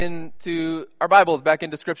Into our Bibles, back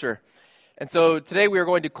into Scripture. And so today we are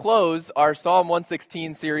going to close our Psalm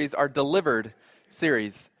 116 series, our Delivered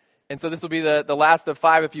series. And so this will be the last of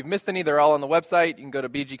 5. If you've missed any, they're all on the website. You can go to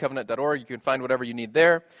bgcovenant.org. You can find whatever you need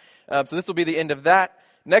there. So this will be the end of that.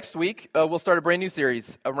 Next week, we'll start a brand new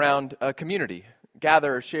series around community.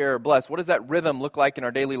 Gather, share, bless. What does that rhythm look like in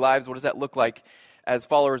our daily lives? What does that look like as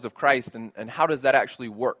followers of Christ? And how does that actually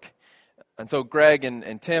work? And so Greg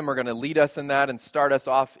and Tim are going to lead us in that and start us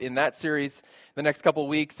off in that series the next couple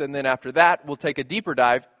weeks. And then after that, we'll take a deeper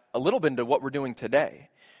dive a little bit into what we're doing today,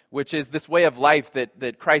 which is this way of life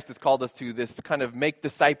that Christ has called us to, this kind of make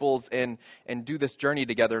disciples and do this journey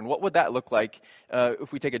together. And what would that look like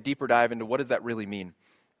if we take a deeper dive into what does that really mean?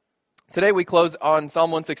 Today we close on Psalm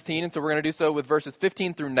 116, and so we're going to do so with verses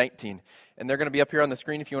 15 through 19. And they're going to be up here on the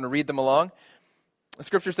screen if you want to read them along. The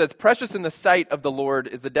Scripture says, "Precious in the sight of the Lord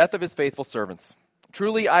is the death of his faithful servants.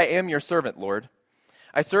 Truly I am your servant, Lord.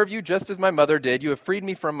 I serve you just as my mother did. You have freed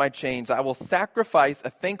me from my chains. I will sacrifice a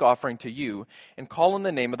thank offering to you and call on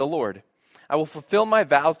the name of the Lord. I will fulfill my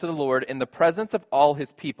vows to the Lord in the presence of all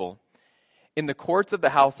his people, in the courts of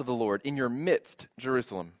the house of the Lord, in your midst,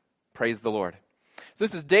 Jerusalem. Praise the Lord." So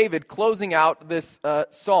this is David closing out this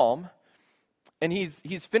psalm, and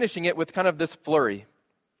he's finishing it with kind of this flurry.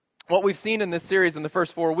 What we've seen in this series in the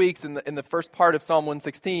first 4 weeks, in the first part of Psalm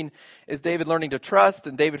 116, is David learning to trust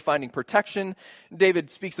and David finding protection. David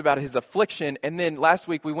speaks about his affliction, and then last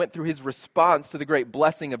week we went through his response to the great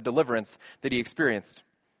blessing of deliverance that he experienced.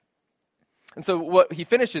 And so what he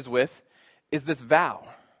finishes with is this vow.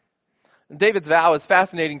 David's vow is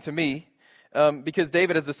fascinating to me because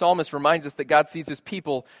David, as the psalmist, reminds us that God sees his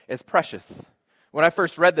people as precious. When I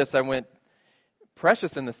first read this, I went,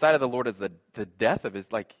 precious in the sight of the Lord is the death of his,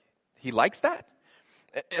 he likes that?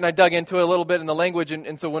 And I dug into it a little bit in the language,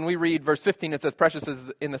 and so when we read verse 15, it says, "Precious is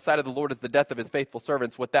in the sight of the Lord is the death of his faithful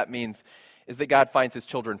servants." What that means is that God finds his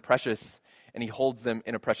children precious, and he holds them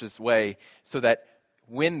in a precious way, so that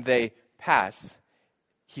when they pass,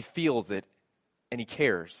 he feels it, and he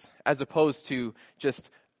cares, as opposed to just,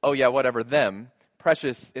 oh yeah, whatever, them.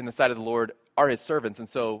 Precious in the sight of the Lord are his servants, and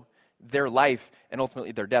so their life and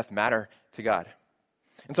ultimately their death matter to God.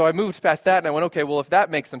 And so I moved past that and I went, okay, well, if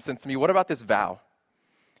that makes some sense to me, what about this vow?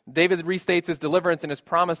 David restates his deliverance and his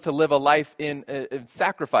promise to live a life in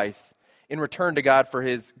sacrifice in return to God for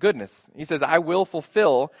his goodness. He says, "I will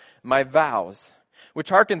fulfill my vows,"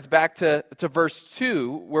 which harkens back to verse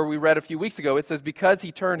 2 where we read a few weeks ago. It says, "Because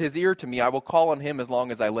he turned his ear to me, I will call on him as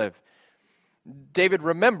long as I live." David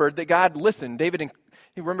remembered that God listened.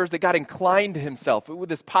 He remembers that God inclined himself with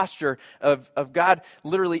this posture of God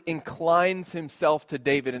literally inclines himself to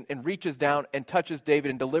David and reaches down and touches David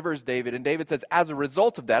and delivers David. And David says, as a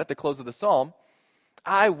result of that, at the close of the psalm,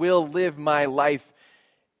 I will live my life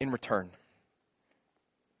in return.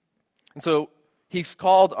 And so he's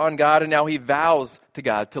called on God, and now he vows to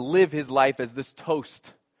God to live his life as this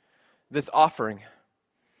toast, this offering.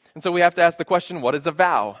 And so we have to ask the question, what is a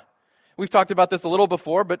vow? We've talked about this a little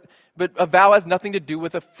before, but a vow has nothing to do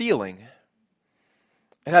with a feeling.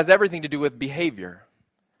 It has everything to do with behavior.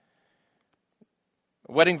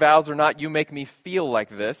 Wedding vows are not, you make me feel like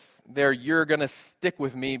this. They're, you're going to stick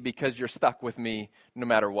with me because you're stuck with me no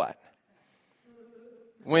matter what.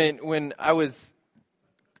 When I was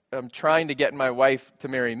trying to get my wife to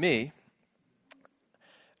marry me,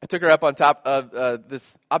 I took her up on top of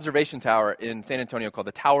this observation tower in San Antonio called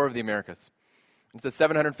the Tower of the Americas. It's a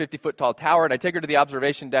 750-foot tall tower, and I take her to the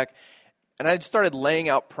observation deck, and I just started laying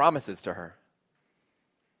out promises to her.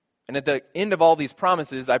 And at the end of all these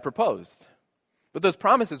promises, I proposed. But those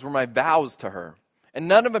promises were my vows to her. And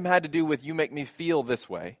none of them had to do with, you make me feel this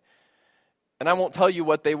way. And I won't tell you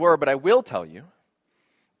what they were, but I will tell you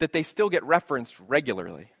that they still get referenced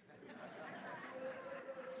regularly.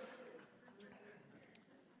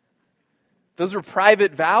 Those were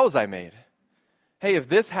private vows I made. Hey, if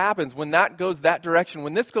this happens, when that goes that direction,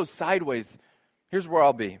 when this goes sideways, here's where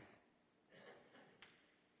I'll be.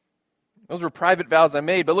 Those were private vows I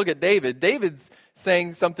made, but look at David. David's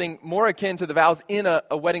saying something more akin to the vows in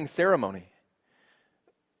a wedding ceremony.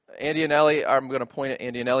 Andy and Ellie, I'm going to point at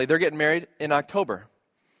Andy and Ellie, they're getting married in October.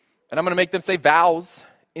 And I'm going to make them say vows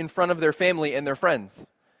in front of their family and their friends.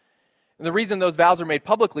 And the reason those vows are made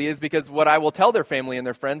publicly is because what I will tell their family and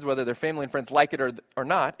their friends, whether their family and friends like it or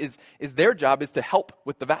not, is their job is to help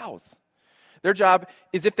with the vows. Their job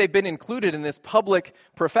is, if they've been included in this public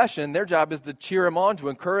profession, their job is to cheer them on, to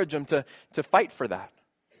encourage them to fight for that.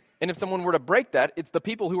 And if someone were to break that, it's the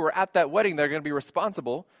people who were at that wedding that are going to be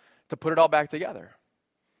responsible to put it all back together.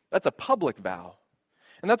 That's a public vow.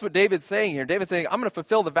 And that's what David's saying here. David's saying, I'm going to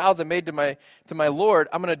fulfill the vows I made to my Lord.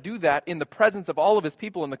 I'm going to do that in the presence of all of his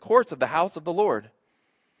people in the courts of the house of the Lord.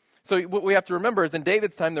 So what we have to remember is in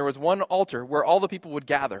David's time, there was one altar where all the people would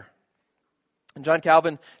gather. And John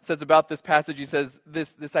Calvin says about this passage, he says,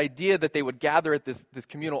 this idea that they would gather at this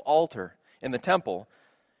communal altar in the temple,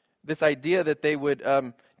 this idea that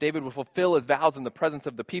David would fulfill his vows in the presence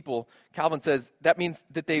of the people, Calvin says that means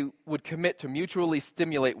that they would commit to mutually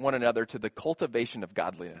stimulate one another to the cultivation of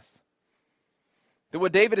godliness. That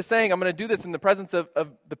what David is saying, I'm going to do this in the presence of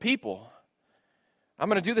the people. I'm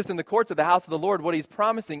going to do this in the courts of the house of the Lord. What he's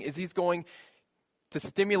promising is he's going to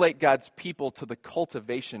stimulate God's people to the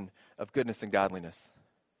cultivation of goodness and godliness,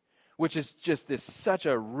 which is just such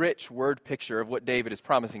a rich word picture of what David is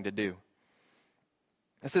promising to do.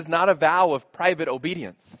 This is not a vow of private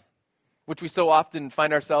obedience, which we so often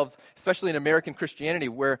find ourselves, especially in American Christianity,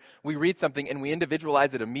 where we read something and we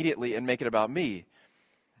individualize it immediately and make it about me.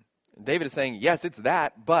 David is saying, yes, it's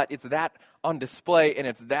that, but it's that on display, and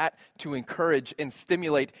it's that to encourage and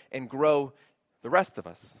stimulate and grow the rest of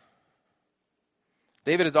us.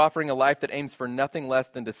 David is offering a life that aims for nothing less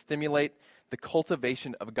than to stimulate the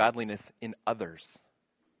cultivation of godliness in others.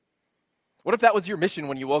 What if that was your mission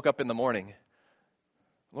when you woke up in the morning?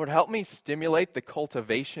 Lord, help me stimulate the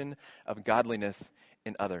cultivation of godliness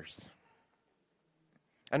in others.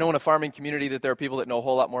 I know in a farming community that there are people that know a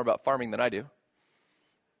whole lot more about farming than I do.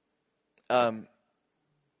 But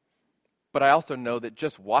I also know that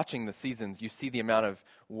just watching the seasons, you see the amount of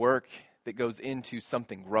work that goes into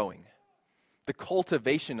something growing. The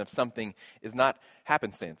cultivation of something is not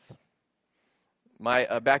happenstance. My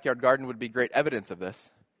backyard garden would be great evidence of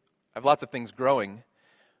this. I have lots of things growing,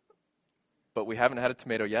 but we haven't had a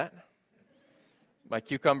tomato yet. My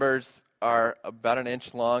cucumbers are about an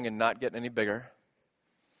inch long and not getting any bigger.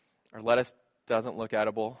 Our lettuce doesn't look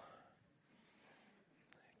edible.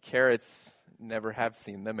 Carrots, never have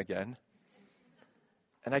seen them again.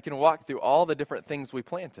 And I can walk through all the different things we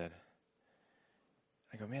planted.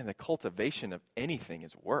 I go, man, the cultivation of anything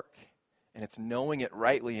is work. And it's knowing it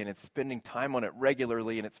rightly, and it's spending time on it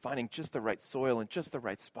regularly, and it's finding just the right soil and just the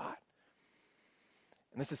right spot.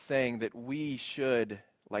 And this is saying that we should,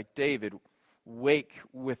 like David, wake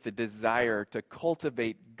with the desire to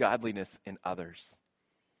cultivate godliness in others.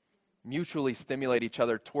 Mutually stimulate each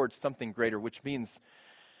other towards something greater, which means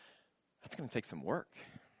that's going to take some work.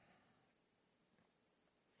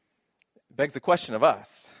 It begs the question of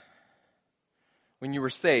us. When you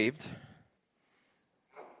were saved,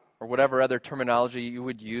 or whatever other terminology you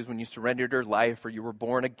would use when you surrendered your life, or you were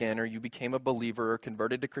born again, or you became a believer, or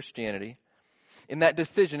converted to Christianity, in that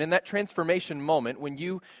decision, in that transformation moment, when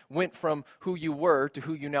you went from who you were to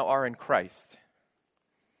who you now are in Christ,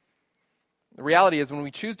 the reality is when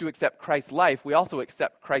we choose to accept Christ's life, we also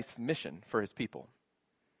accept Christ's mission for his people.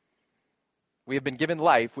 We have been given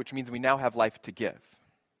life, which means we now have life to give.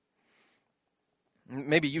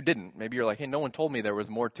 Maybe you didn't. Maybe you're like, hey, no one told me there was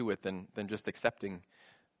more to it than just accepting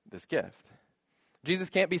this gift. Jesus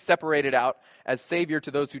can't be separated out as Savior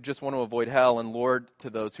to those who just want to avoid hell and Lord to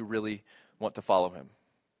those who really want to follow him.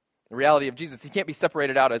 The reality of Jesus, he can't be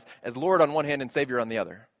separated out as Lord on one hand and Savior on the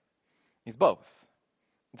other. He's both.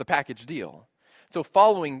 It's a package deal. So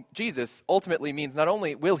following Jesus ultimately means not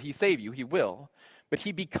only will he save you, he will, but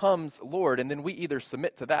he becomes Lord, and then we either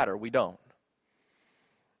submit to that or we don't.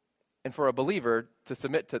 And for a believer to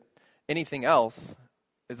submit to anything else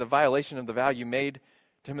is a violation of the vow you made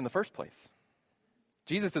to him in the first place.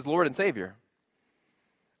 Jesus is Lord and Savior.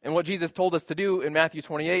 And what Jesus told us to do in Matthew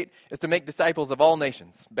 28 is to make disciples of all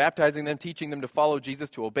nations, baptizing them, teaching them to follow Jesus,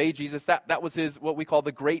 to obey Jesus. That was his, what we call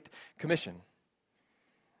the Great Commission.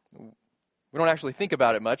 We don't actually think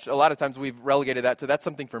about it much. A lot of times we've relegated that to that's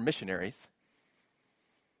something for missionaries.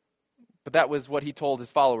 But that was what he told his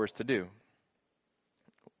followers to do.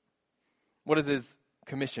 What is his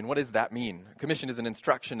commission? What does that mean? Commission is an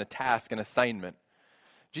instruction, a task, an assignment.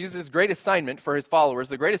 Jesus' great assignment for his followers,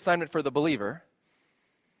 the great assignment for the believer,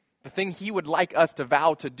 the thing he would like us to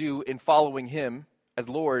vow to do in following him as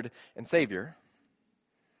Lord and Savior,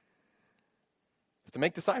 is to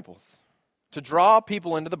make disciples, to draw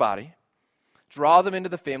people into the body, draw them into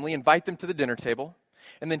the family, invite them to the dinner table,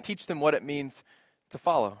 and then teach them what it means to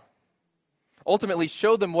follow. Ultimately,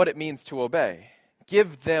 show them what it means to obey.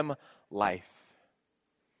 Give them life.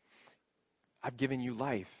 I've given you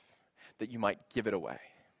life that you might give it away.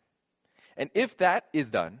 And if that is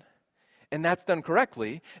done, and that's done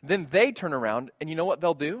correctly, then they turn around and you know what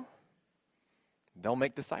they'll do? They'll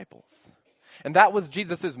make disciples. And that was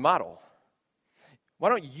Jesus' model. Why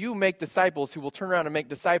don't you make disciples who will turn around and make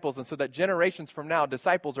disciples, and so that generations from now,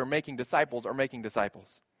 disciples are making disciples are making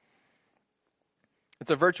disciples.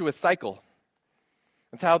 It's a virtuous cycle.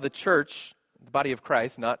 It's how the church, the body of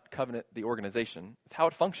Christ, not Covenant, the organization, it's how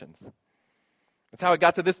it functions. It's how it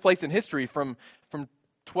got to this place in history from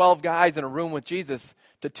 12 guys in a room with Jesus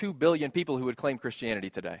to 2 billion people who would claim Christianity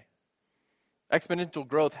today. Exponential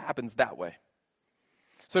growth happens that way.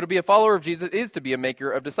 So to be a follower of Jesus is to be a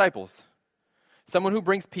maker of disciples. Someone who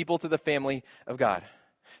brings people to the family of God.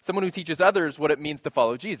 Someone who teaches others what it means to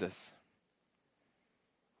follow Jesus.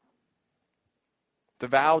 The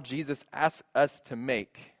vow Jesus asks us to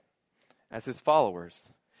make as his followers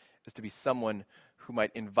is to be someone who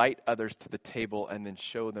might invite others to the table and then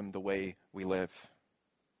show them the way we live.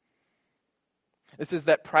 This is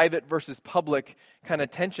that private versus public kind of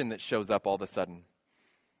tension that shows up all of a sudden.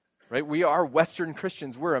 Right? We are Western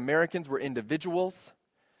Christians. We're Americans. We're individuals.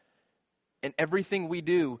 And everything we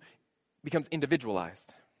do becomes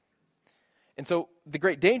individualized. And so the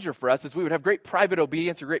great danger for us is we would have great private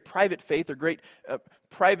obedience or great private faith or great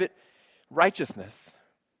private righteousness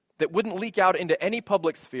that wouldn't leak out into any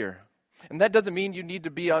public sphere. And that doesn't mean you need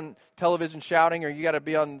to be on television shouting or you got to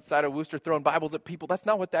be on the side of Worcester throwing Bibles at people. That's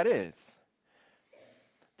not what that is.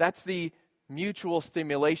 That's the mutual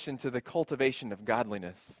stimulation to the cultivation of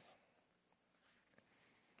godliness.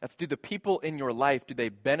 That's, do the people in your life, do they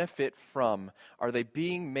benefit from, are they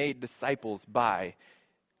being made disciples by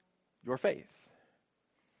your faith?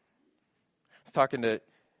 I was talking to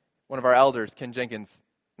one of our elders, Ken Jenkins,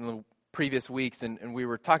 in the previous weeks, and we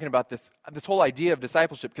were talking about this whole idea of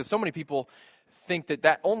discipleship, because so many people think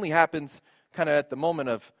that only happens kind of at the moment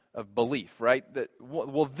of belief, right? That,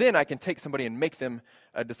 well, then I can take somebody and make them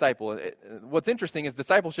a disciple. What's interesting is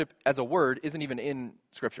discipleship as a word isn't even in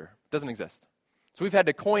Scripture. It doesn't exist. So we've had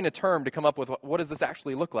to coin a term to come up with what does this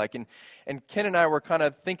actually look like. And Ken and I were kind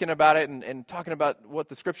of thinking about it and talking about what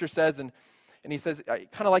the Scripture says. And he says, I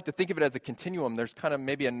kind of like to think of it as a continuum. There's kind of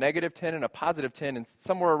maybe a negative 10 and a positive 10. And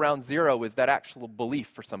somewhere around 0 is that actual belief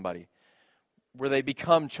for somebody, where they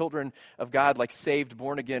become children of God, like saved,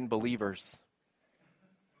 born-again believers.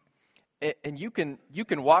 And you can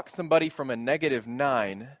walk somebody from a negative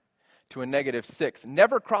 9 to a negative 6.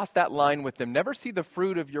 Never cross that line with them. Never see the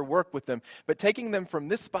fruit of your work with them. But taking them from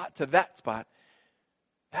this spot to that spot,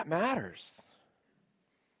 that matters.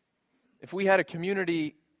 If we had a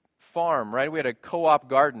community farm, right? We had a co-op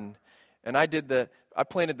garden, and I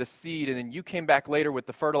planted the seed, and then you came back later with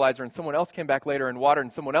the fertilizer, and someone else came back later and watered,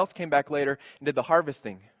 and someone else came back later and did the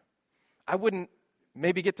harvesting. I wouldn't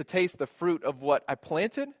maybe get to taste the fruit of what I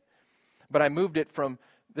planted, but I moved it from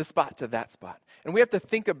this spot to that spot. And we have to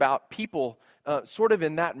think about people sort of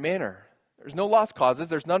in that manner. There's no lost causes.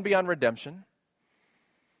 There's none beyond redemption.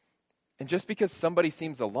 And just because somebody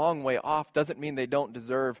seems a long way off doesn't mean they don't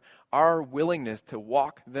deserve our willingness to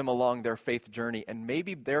walk them along their faith journey. And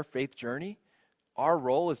maybe their faith journey, our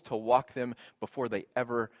role is to walk them before they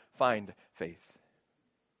ever find faith.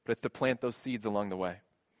 But it's to plant those seeds along the way.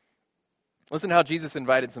 Listen to how Jesus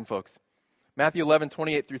invited some folks. Matthew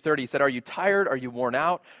 11:28-30, he said, "Are you tired? Are you worn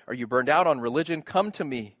out? Are you burned out on religion? Come to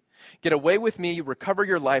me. Get away with me. Recover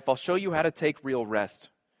your life. I'll show you how to take real rest."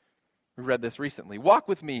 We read this recently. Walk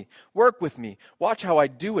with me. Work with me. Watch how I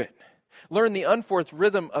do it. Learn the unforced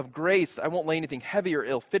rhythm of grace. I won't lay anything heavy or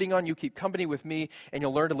ill-fitting on you. Keep company with me, and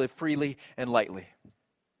you'll learn to live freely and lightly.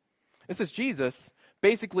 This is Jesus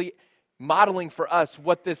basically modeling for us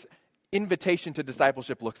what this invitation to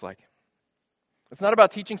discipleship looks like. It's not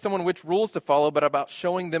about teaching someone which rules to follow, but about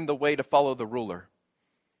showing them the way to follow the ruler.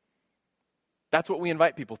 That's what we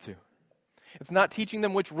invite people to. It's not teaching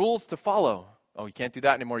them which rules to follow. Oh, you can't do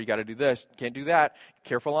that anymore. You got to do this. You can't do that.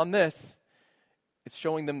 Careful on this. It's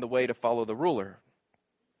showing them the way to follow the ruler.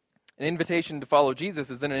 An invitation to follow Jesus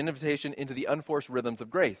is then an invitation into the unforced rhythms of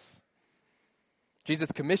grace.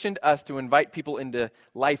 Jesus commissioned us to invite people into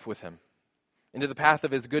life with him, into the path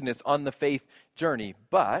of his goodness on the faith journey.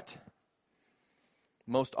 But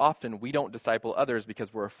most often, we don't disciple others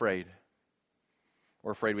because we're afraid.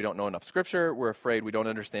 We're afraid we don't know enough Scripture. We're afraid we don't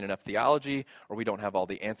understand enough theology, or we don't have all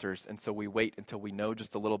the answers. And so we wait until we know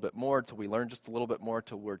just a little bit more, until we learn just a little bit more,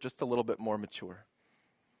 until we're just a little bit more mature.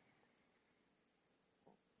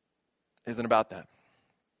 It isn't about that.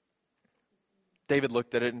 David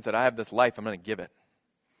looked at it and said, I have this life, I'm going to give it.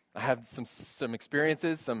 I have some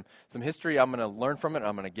experiences, some history, I'm going to learn from it, and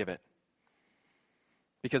I'm going to give it.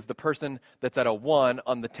 Because the person that's at a 1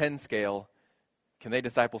 on the 10 scale, can they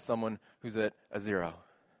disciple someone who's at a 0?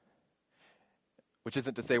 Which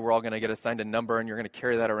isn't to say we're all going to get assigned a number and you're going to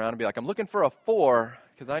carry that around and be like, I'm looking for a 4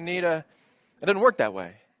 because I need a... It doesn't work that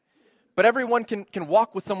way. But everyone can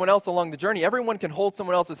walk with someone else along the journey. Everyone can hold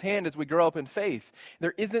someone else's hand as we grow up in faith.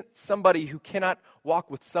 There isn't somebody who cannot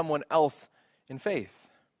walk with someone else in faith.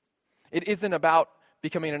 It isn't about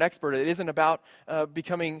becoming an expert. It isn't about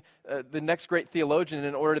becoming the next great theologian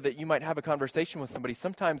in order that you might have a conversation with somebody.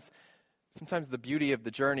 Sometimes the beauty of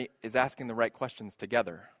the journey is asking the right questions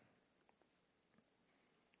together.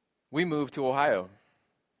 We moved to Ohio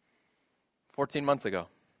 14 months ago.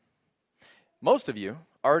 Most of you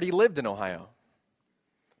already lived in Ohio.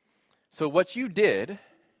 So what you did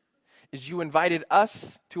is you invited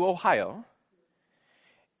us to Ohio,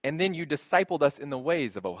 and then you discipled us in the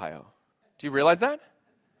ways of Ohio. Do you realize that?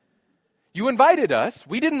 You invited us.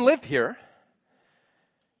 We didn't live here.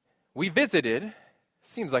 We visited.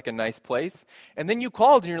 Seems like a nice place. And then you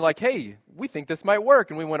called and you're like, hey, we think this might work.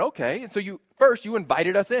 And we went, okay. And so you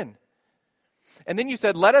invited us in. And then you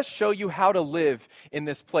said, let us show you how to live in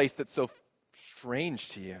this place that's so strange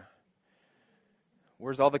to you.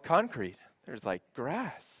 Where's all the concrete? There's like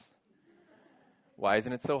grass. Why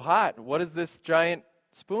isn't it so hot? What is this giant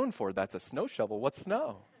spoon for? That's a snow shovel. What's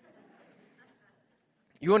snow?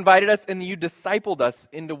 You invited us and you discipled us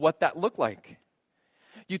into what that looked like.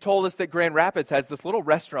 You told us that Grand Rapids has this little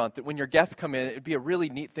restaurant that when your guests come in, it'd be a really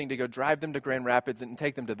neat thing to go drive them to Grand Rapids and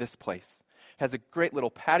take them to this place. It has a great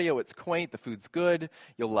little patio. It's quaint. The food's good.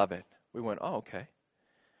 You'll love it. We went, oh, okay.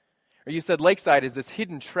 Or you said Lakeside is this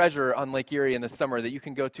hidden treasure on Lake Erie in the summer that you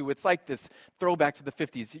can go to. It's like this throwback to the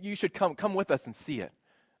 50s. You should come with us and see it.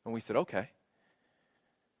 And we said, okay.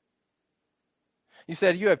 You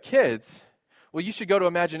said you have kids. Well, you should go to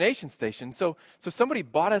Imagination Station. So somebody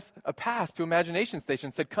bought us a pass to Imagination Station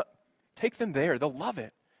and said, take them there. They'll love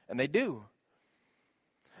it. And they do.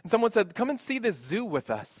 And someone said, come and see this zoo with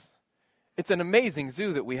us. It's an amazing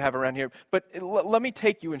zoo that we have around here. But let me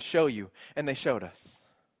take you and show you. And they showed us.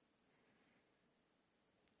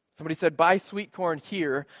 Somebody said, buy sweet corn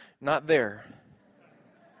here, not there.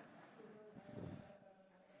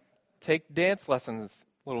 Take dance lessons,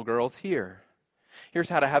 little girls, here. Here's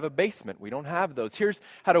how to have a basement. We don't have those. Here's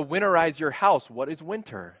how to winterize your house. What is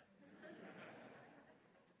winter?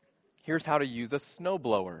 Here's how to use a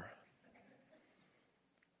snowblower.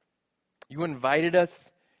 You invited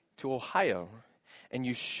us to Ohio, and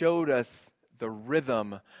you showed us the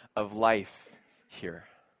rhythm of life here.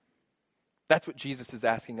 That's what Jesus is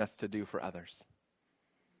asking us to do for others.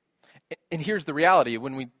 And here's the reality.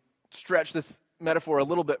 When we stretch this metaphor a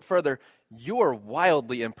little bit further, you're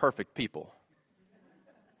wildly imperfect people.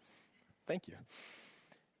 Thank you.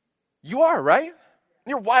 You are, right?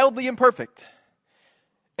 You're wildly imperfect.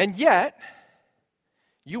 And yet,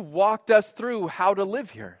 you walked us through how to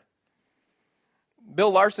live here.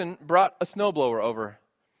 Bill Larson brought a snowblower over.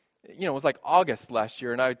 It was like August last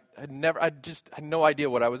year, and I just had no idea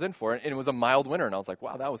what I was in for. And it was a mild winter, and I was like,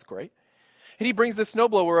 wow, that was great. And he brings this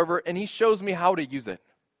snowblower over, and he shows me how to use it.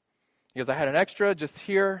 He goes, I had an extra just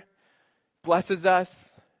here, blesses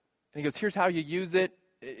us. And he goes, here's how you use it.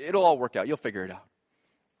 It'll all work out. You'll figure it out.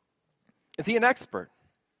 Is he an expert?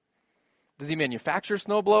 Does he manufacture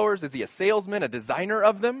snowblowers? Is he a salesman, a designer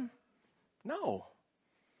of them? No.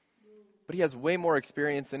 But he has way more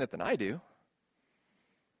experience in it than I do.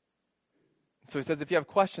 So he says, if you have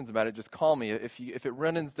questions about it, just call me. If it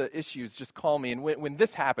runs into issues, just call me. And when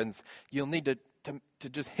this happens, you'll need to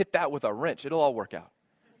just hit that with a wrench. It'll all work out.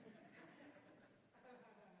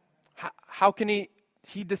 How can he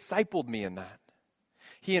discipled me in that.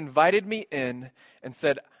 He invited me in and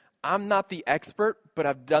said, I'm not the expert, but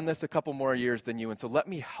I've done this a couple more years than you, and so let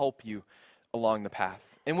me help you along the path.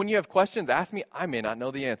 And when you have questions, ask me. I may not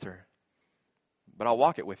know the answer, but I'll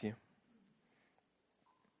walk it with you.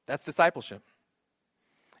 That's discipleship.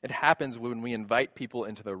 It happens when we invite people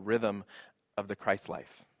into the rhythm of the Christ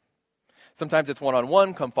life. Sometimes it's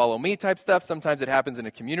one-on-one, come follow me type stuff. Sometimes it happens in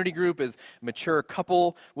a community group as a mature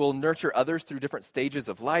couple will nurture others through different stages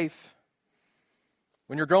of life.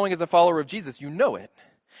 When you're growing as a follower of Jesus, you know it.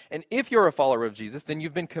 And if you're a follower of Jesus, then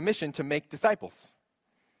you've been commissioned to make disciples.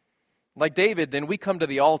 Like David, then we come to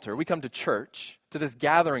the altar, we come to church, to this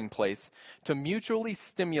gathering place, to mutually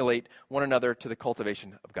stimulate one another to the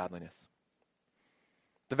cultivation of godliness.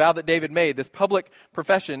 The vow that David made, this public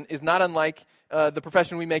profession, is not unlike the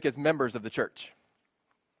profession we make as members of the church.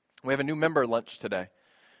 We have a new member lunch today,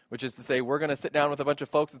 which is to say we're going to sit down with a bunch of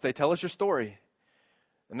folks and say, tell us your story.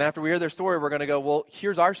 And then after we hear their story, we're going to go, well,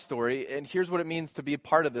 here's our story, and here's what it means to be a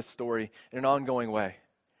part of this story in an ongoing way.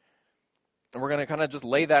 And we're going to kind of just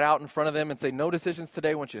lay that out in front of them and say, no decisions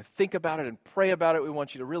today. We want you to think about it and pray about it. We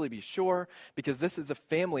want you to really be sure, because this is a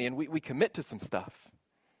family, and we commit to some stuff.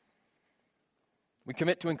 We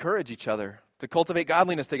commit to encourage each other, to cultivate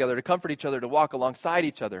godliness together, to comfort each other, to walk alongside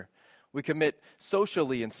each other. We commit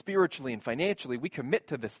socially and spiritually and financially. We commit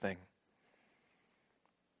to this thing.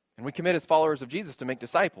 And we commit as followers of Jesus to make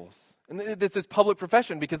disciples. And this is public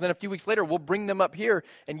profession, because then a few weeks later we'll bring them up here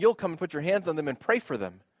and you'll come and put your hands on them and pray for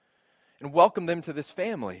them and welcome them to this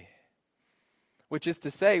family. Which is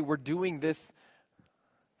to say, we're doing this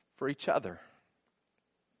for each other.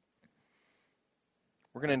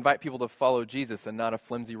 We're going to invite people to follow Jesus and not a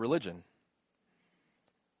flimsy religion.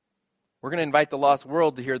 We're going to invite the lost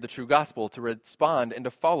world to hear the true gospel, to respond and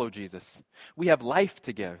to follow Jesus. We have life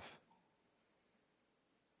to give.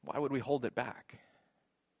 Why would we hold it back?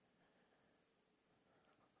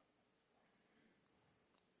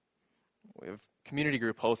 We have community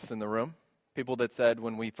group hosts in the room. People that said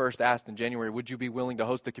when we first asked in January, would you be willing to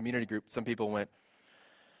host a community group? Some people went,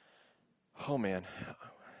 oh man,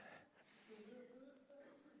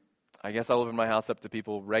 I guess I'll open my house up to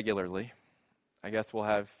people regularly. I guess we'll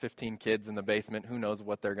have 15 kids in the basement. Who knows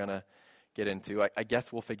what they're going to get into. I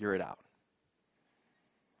guess we'll figure it out.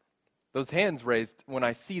 Those hands raised, when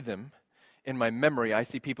I see them in my memory, I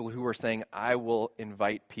see people who are saying, I will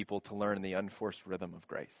invite people to learn the unforced rhythm of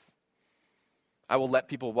grace. I will let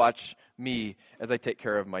people watch me as I take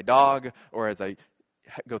care of my dog, or as I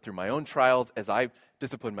go through my own trials, as I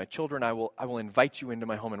discipline my children. I will invite you into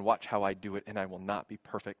my home and watch how I do it, and I will not be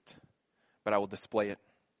perfect, but I will display it.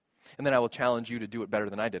 And then I will challenge you to do it better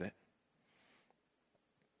than I did it.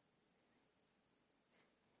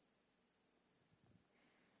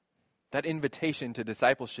 That invitation to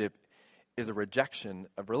discipleship is a rejection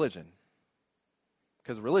of religion.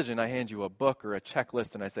 Because religion, I hand you a book or a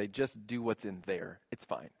checklist and I say, just do what's in there. It's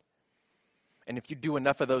fine. And if you do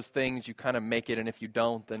enough of those things, you kind of make it. And if you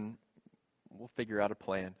don't, then we'll figure out a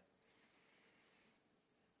plan.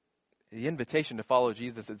 The invitation to follow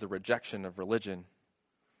Jesus is a rejection of religion.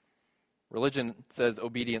 Religion says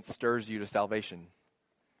obedience stirs you to salvation.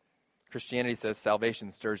 Christianity says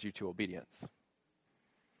salvation stirs you to obedience.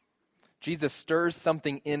 Jesus stirs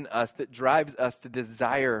something in us that drives us to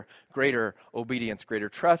desire greater obedience, greater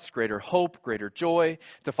trust, greater hope, greater joy,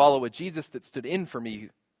 to follow a Jesus that stood in for me,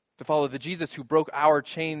 to follow the Jesus who broke our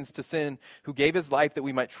chains to sin, who gave his life that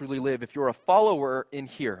we might truly live. If you're a follower in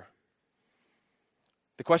here,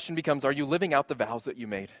 the question becomes, are you living out the vows that you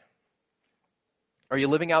made? Are you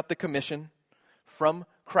living out the commission from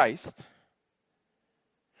Christ?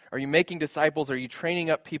 Are you making disciples? Are you training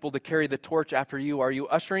up people to carry the torch after you? Are you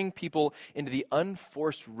ushering people into the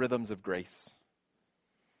unforced rhythms of grace?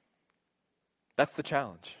 That's the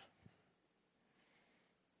challenge.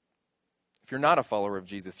 If you're not a follower of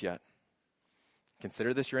Jesus yet,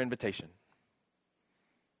 consider this your invitation.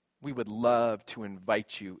 We would love to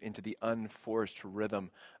invite you into the unforced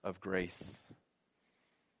rhythm of grace.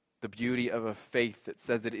 The beauty of a faith that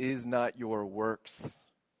says it is not your works,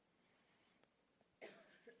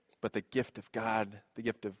 but the gift of God, the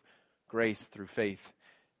gift of grace through faith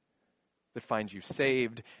that finds you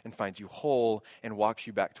saved and finds you whole and walks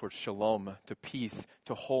you back towards shalom, to peace,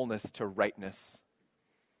 to wholeness, to rightness.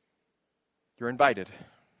 You're invited.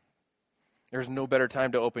 There's no better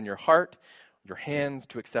time to open your heart, your hands,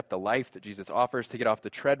 to accept the life that Jesus offers, to get off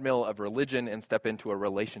the treadmill of religion and step into a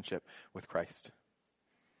relationship with Christ.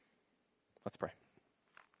 Let's pray.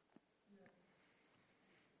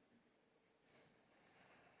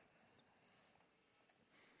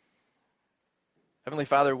 Heavenly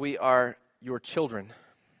Father, we are your children.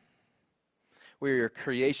 We are your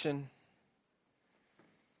creation.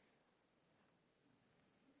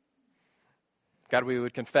 God, we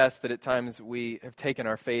would confess that at times we have taken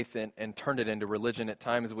our faith and turned it into religion. At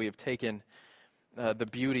times we have taken the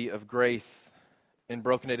beauty of grace and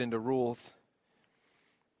broken it into rules.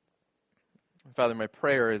 Father, my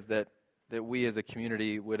prayer is that we as a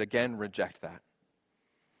community would again reject that.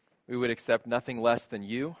 We would accept nothing less than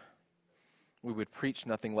you. We would preach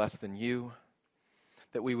nothing less than you.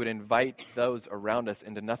 That we would invite those around us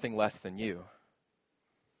into nothing less than you.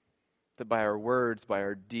 That by our words, by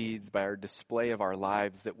our deeds, by our display of our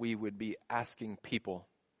lives, that we would be asking people,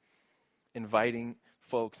 inviting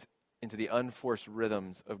folks into the unforced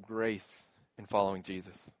rhythms of grace in following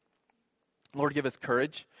Jesus. Lord, give us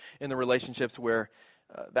courage in the relationships where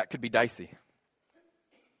that could be dicey.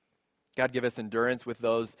 God, give us endurance with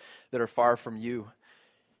those that are far from you.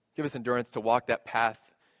 Give us endurance to walk that path,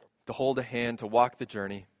 to hold a hand, to walk the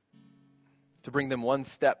journey, to bring them one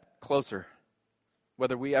step closer,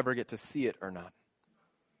 whether we ever get to see it or not.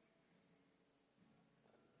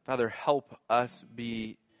 Father, help us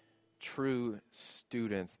be true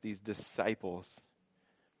students, these disciples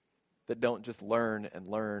that don't just learn and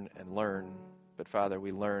learn and learn, but Father,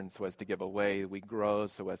 we learn so as to give away, we grow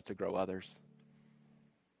so as to grow others.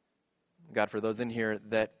 God, for those in here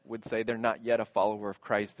that would say they're not yet a follower of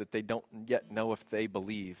Christ, that they don't yet know if they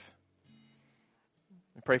believe,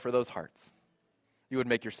 We pray for those hearts. You would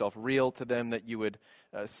make yourself real to them, that you would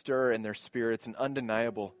stir in their spirits an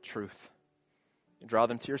undeniable truth and draw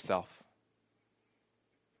them to yourself,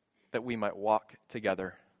 that we might walk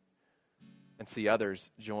together and see others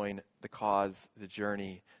join the cause, the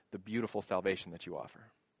journey, the beautiful salvation that you offer.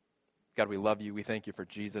 God, we love you. We thank you for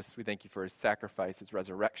Jesus. We thank you for his sacrifice, his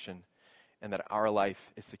resurrection, and that our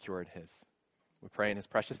life is secure in his. We pray in his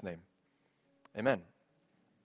precious name. Amen.